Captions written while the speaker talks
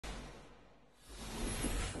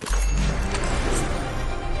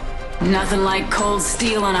Nothing like cold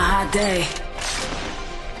steel on a hot day.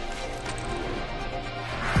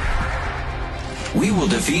 We will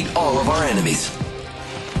defeat all of our enemies.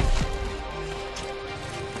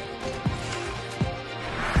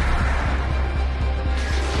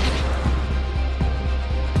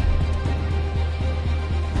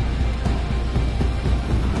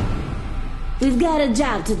 We've got a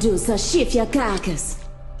job to do, so shift your carcass.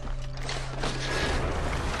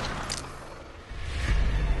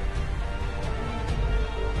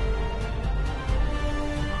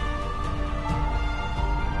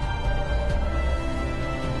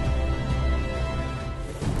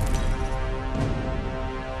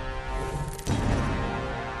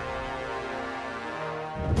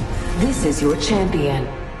 This is your champion.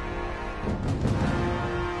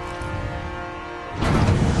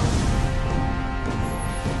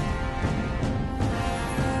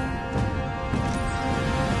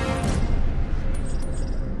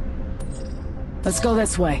 Let's go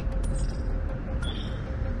this way.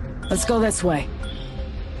 Let's go this way.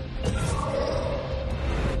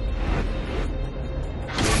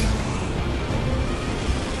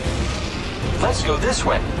 Let's go this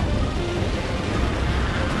way.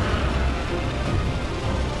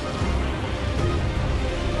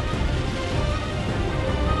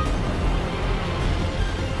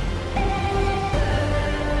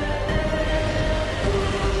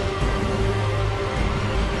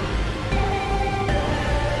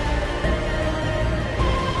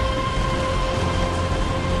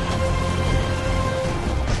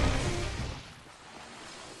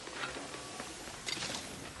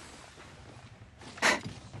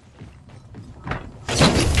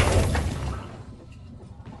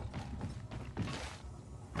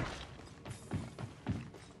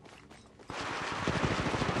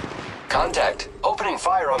 Contact. Opening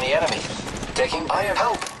fire on the enemy. Taking fire.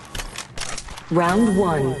 Help. Round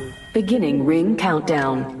 1. Beginning ring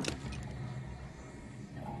countdown.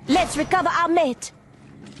 Let's recover our mate.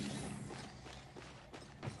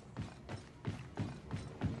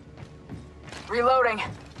 Reloading.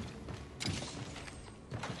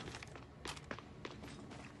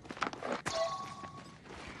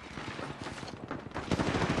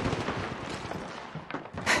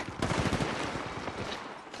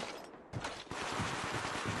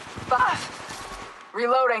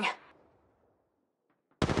 Reloading.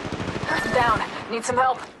 Down. Need some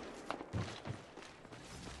help.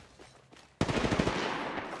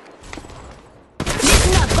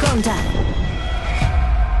 Listen up, Contact.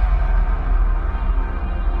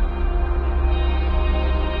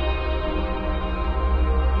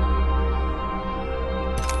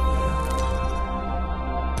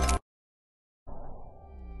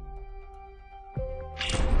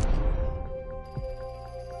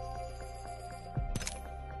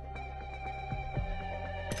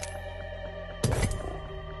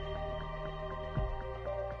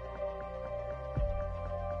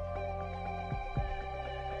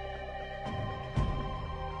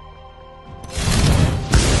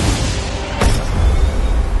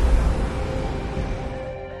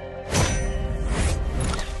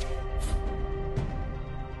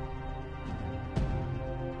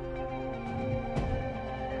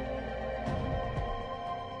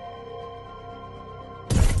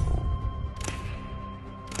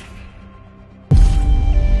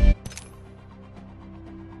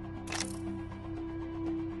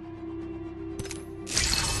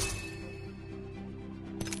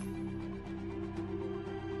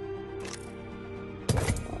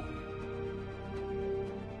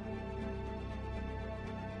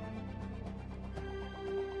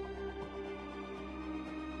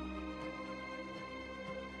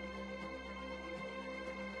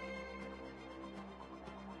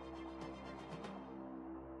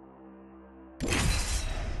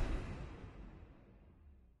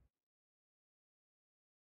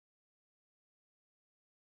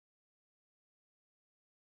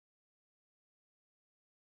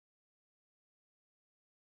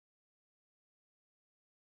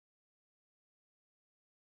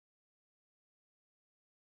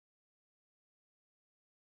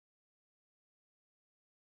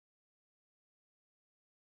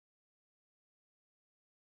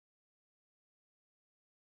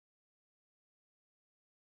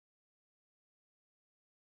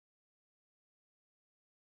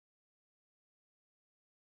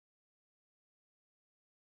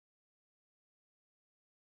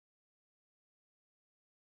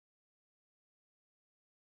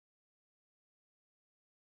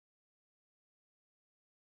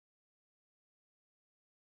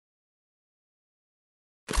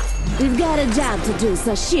 We've got a job to do,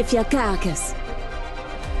 so shift your carcass.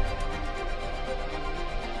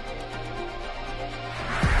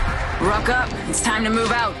 Ruck up. It's time to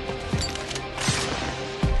move out.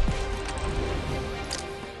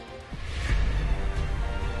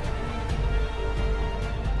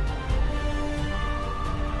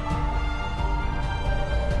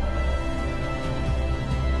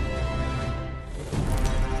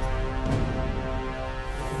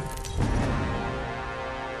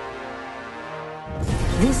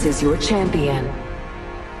 This is your champion.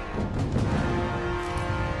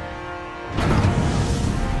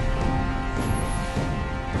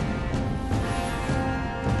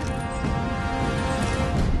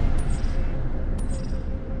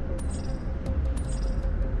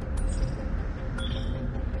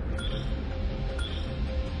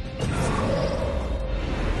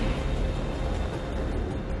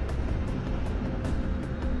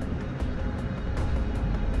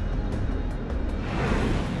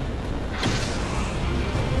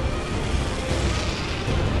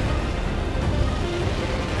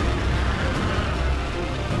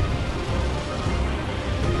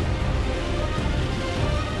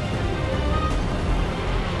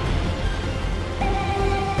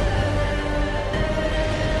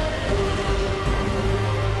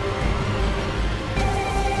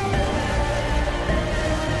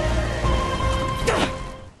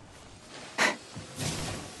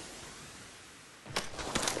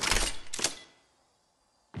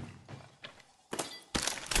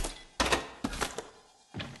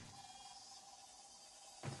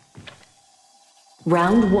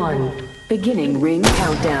 Round 1. Beginning ring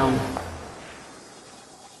countdown.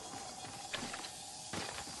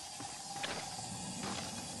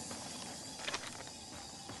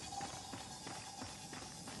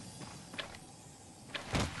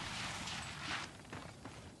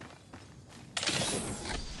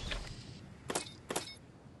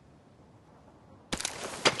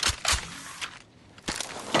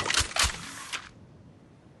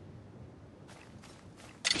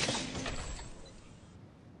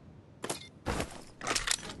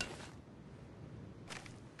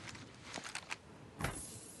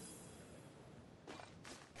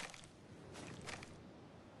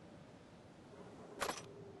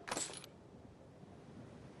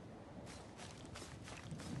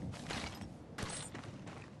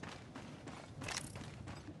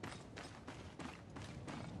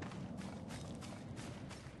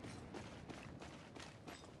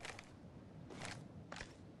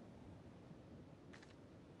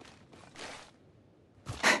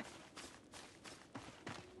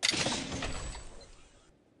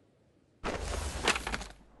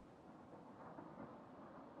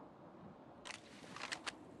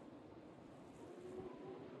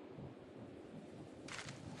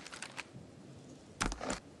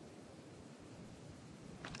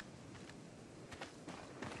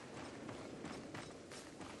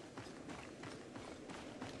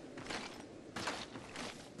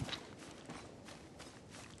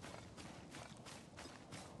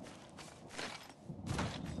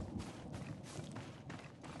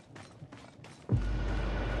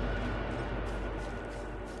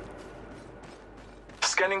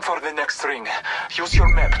 Scanning for the next ring. Use your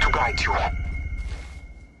map to guide you.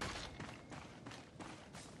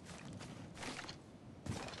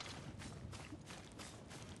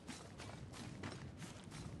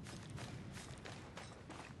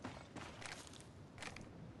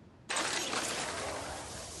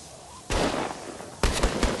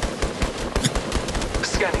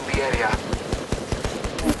 Scanning the area.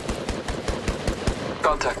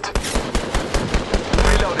 Contact.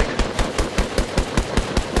 Reloading.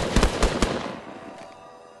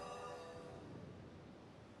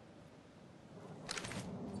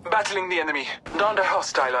 Battling the enemy. Not a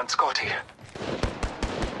hostile on Scotty.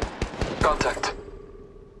 Contact.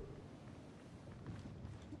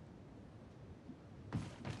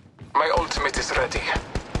 My ultimate is ready.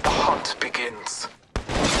 The hunt begins.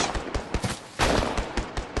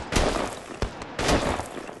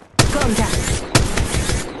 Contact.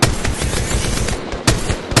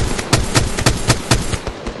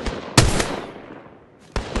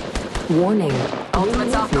 Warning.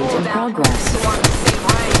 Ultimate's off Movement in cooldown. progress. You want the same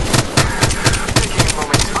range. Taking a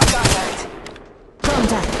moment. I got that.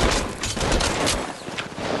 Contact.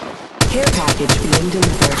 Care package being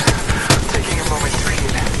delivered. Taking a moment to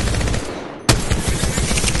heal.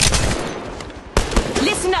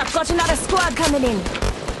 Listen up, got another squad coming in.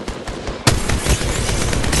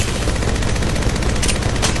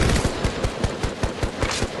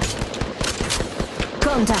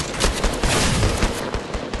 Contact.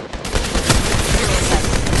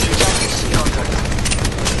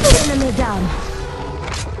 Enemy down.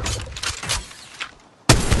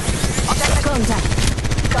 Contact.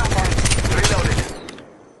 Contact. Reloaded.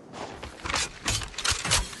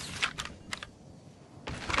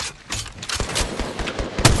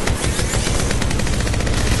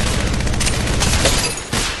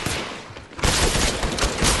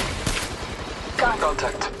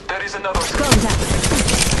 Contact. There is another squad. Contact.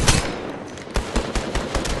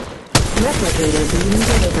 Replicator being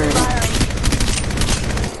delivered. Firing.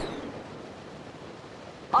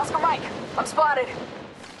 Oscar Mike, I'm spotted.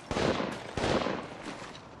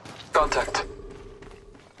 Contact.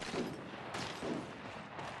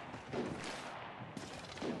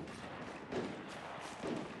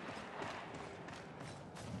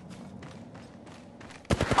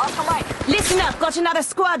 Oscar Mike, Listen up, got another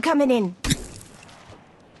squad coming in.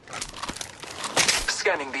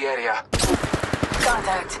 Scanning the area.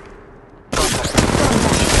 contact. Contact.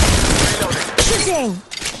 Contact. Reloading. Shooting.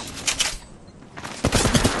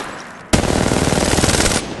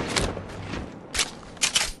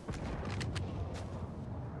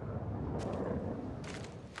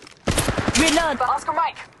 Reload. Oscar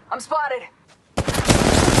Mike, I'm spotted.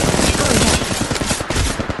 Contact.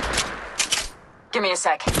 Give me a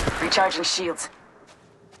sec. Recharging shields.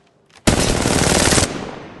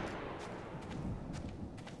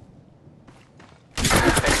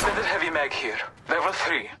 Extended heavy mag here. Level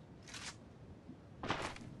 3.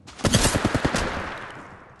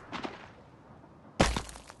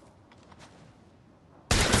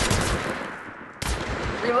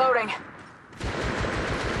 Reloading.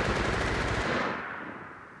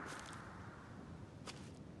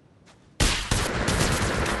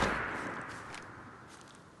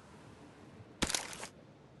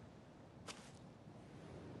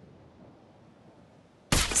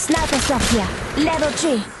 Sniper stuff here. Level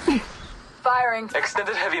 3. Firing.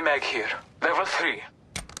 Extended heavy mag here. Level 3.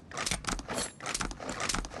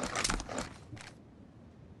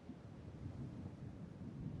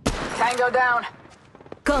 Tango down.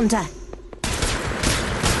 Contact.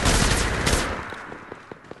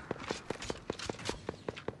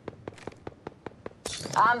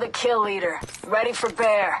 I'm the kill leader. Ready for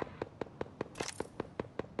bear.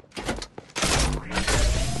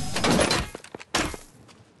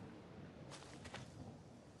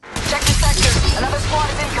 Check the sector. Another squad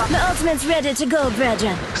is incoming. The ultimate's ready to go,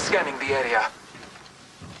 brethren. Scanning the area.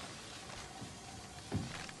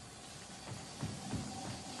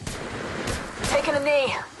 Taking a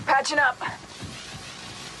knee. Patching up.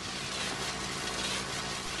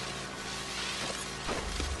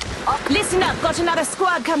 Listen up, got another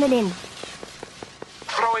squad coming in.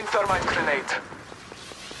 Throwing thermite grenade.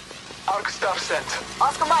 Arc star sent.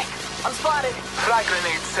 Oscar Mike, I'm spotted. Frag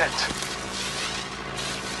grenade sent.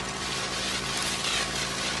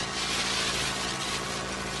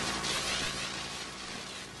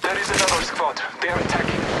 There is another squad. They are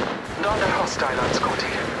attacking. Not a hostile on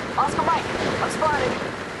Scotty. Oscar Mike, I'm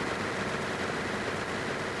spotted.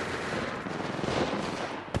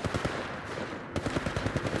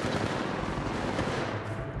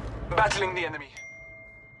 Battling the enemy.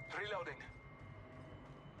 Reloading.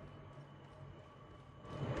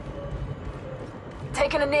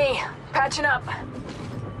 Taking a knee. Patching up.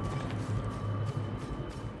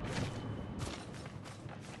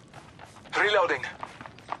 Reloading.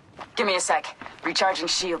 Give me a sec. Recharging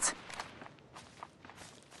shields.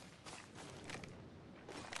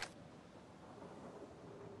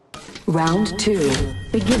 Round 2.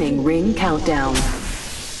 Beginning ring countdown.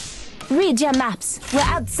 Read your maps. We're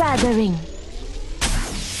outside the ring.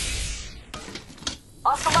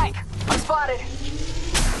 Oscar Mike, I'm spotted.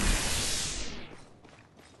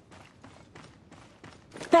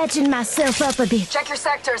 Patching myself up a bit. Check your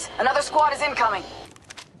sectors. Another squad is incoming.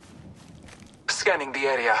 Scanning the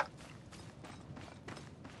area.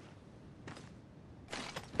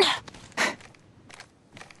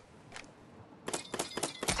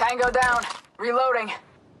 Tango down. Reloading.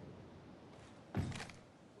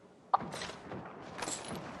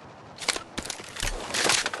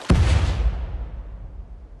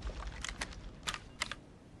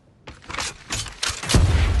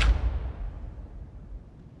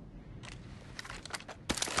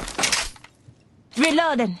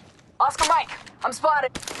 Reloading. Oscar Mike, I'm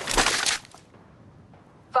spotted.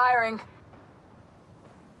 Firing.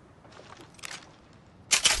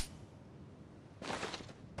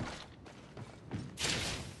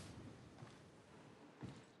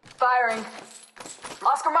 Firing.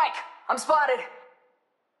 Oscar Mike, I'm spotted.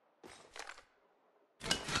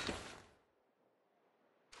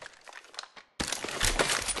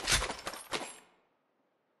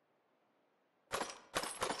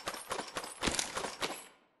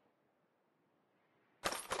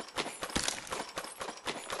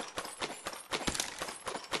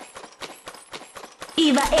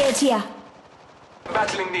 Eva Aid here.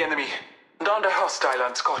 Battling the enemy. Not a hostile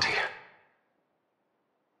on Scotty.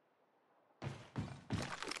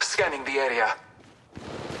 Scanning the area.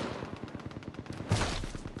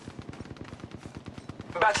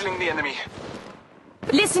 Battling the enemy.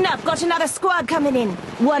 Listen up, got another squad coming in.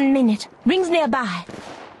 1 minute. Rings nearby.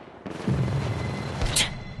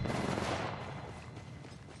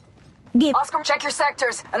 Give. Oscar, check your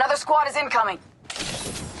sectors. Another squad is incoming.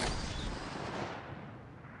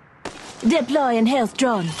 Deploy and health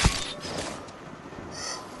drone.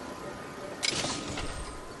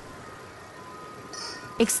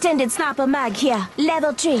 Extended sniper mag here.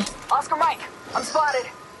 Level 3. Oscar Mike, I'm spotted.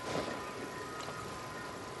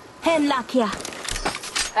 Hemlock here.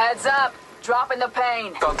 Heads up. Dropping the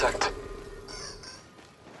pain. Contact.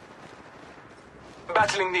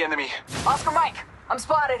 Battling the enemy. Oscar Mike, I'm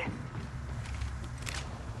spotted.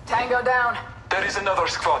 Tango down. There is another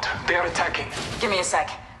squad. They are attacking. Give me a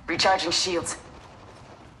sec. Recharging shields.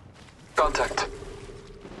 Contact.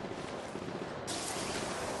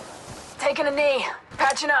 Taking a knee.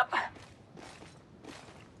 Patching up.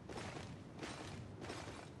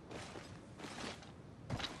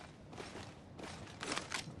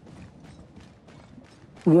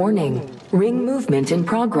 Warning. Ring movement in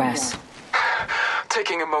progress.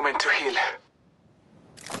 Taking a moment to heal.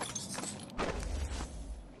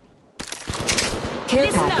 Care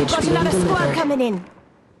Listen up, package got being another squad delivered. coming in.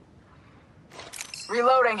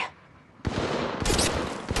 Reloading.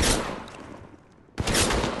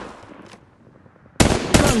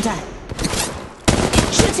 Contact.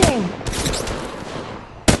 Shooting.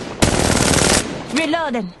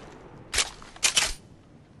 Reloading.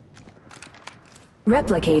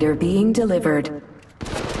 Replicator being delivered.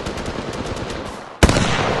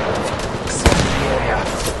 Scan the area.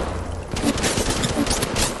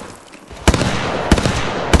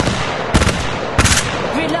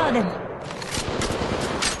 Reloading.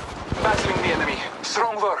 Battling the enemy.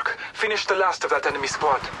 Strong work. Finish the last of that enemy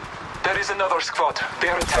squad. There is another squad. They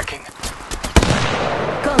are attacking.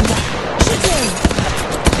 Contact. Shooting.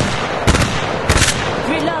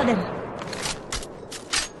 Reloading.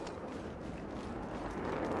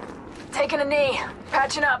 Taking a knee.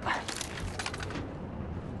 Patching up.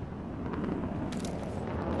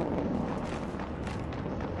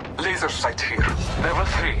 Laser sight here. Level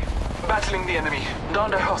 3. Battling the enemy.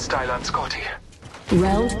 Not a hostile on Scotty.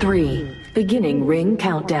 Round 3. Beginning ring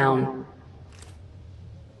countdown.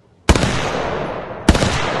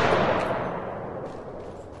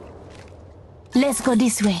 Let's go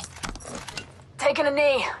this way. Taking a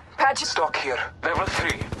knee. Patching. Stock here. Level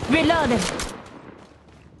 3. Reloading.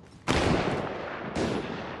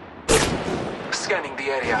 Scanning the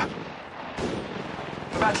area.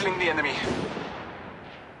 Battling the enemy.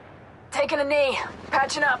 Taking a knee.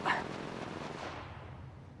 Patching up.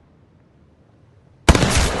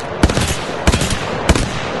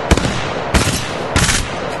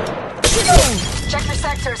 Shooting. Check your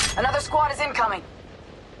sectors. Another squad is incoming.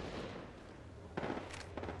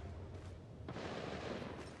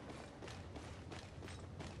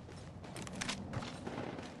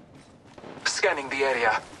 Scanning the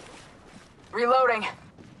area. Reloading.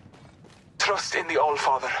 Trust in the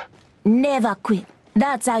All-Father. Never quit.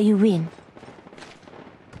 That's how you win.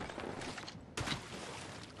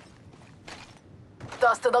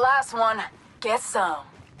 Dust to the last one. Get some.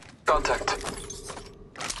 Contact.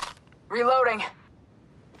 Reloading.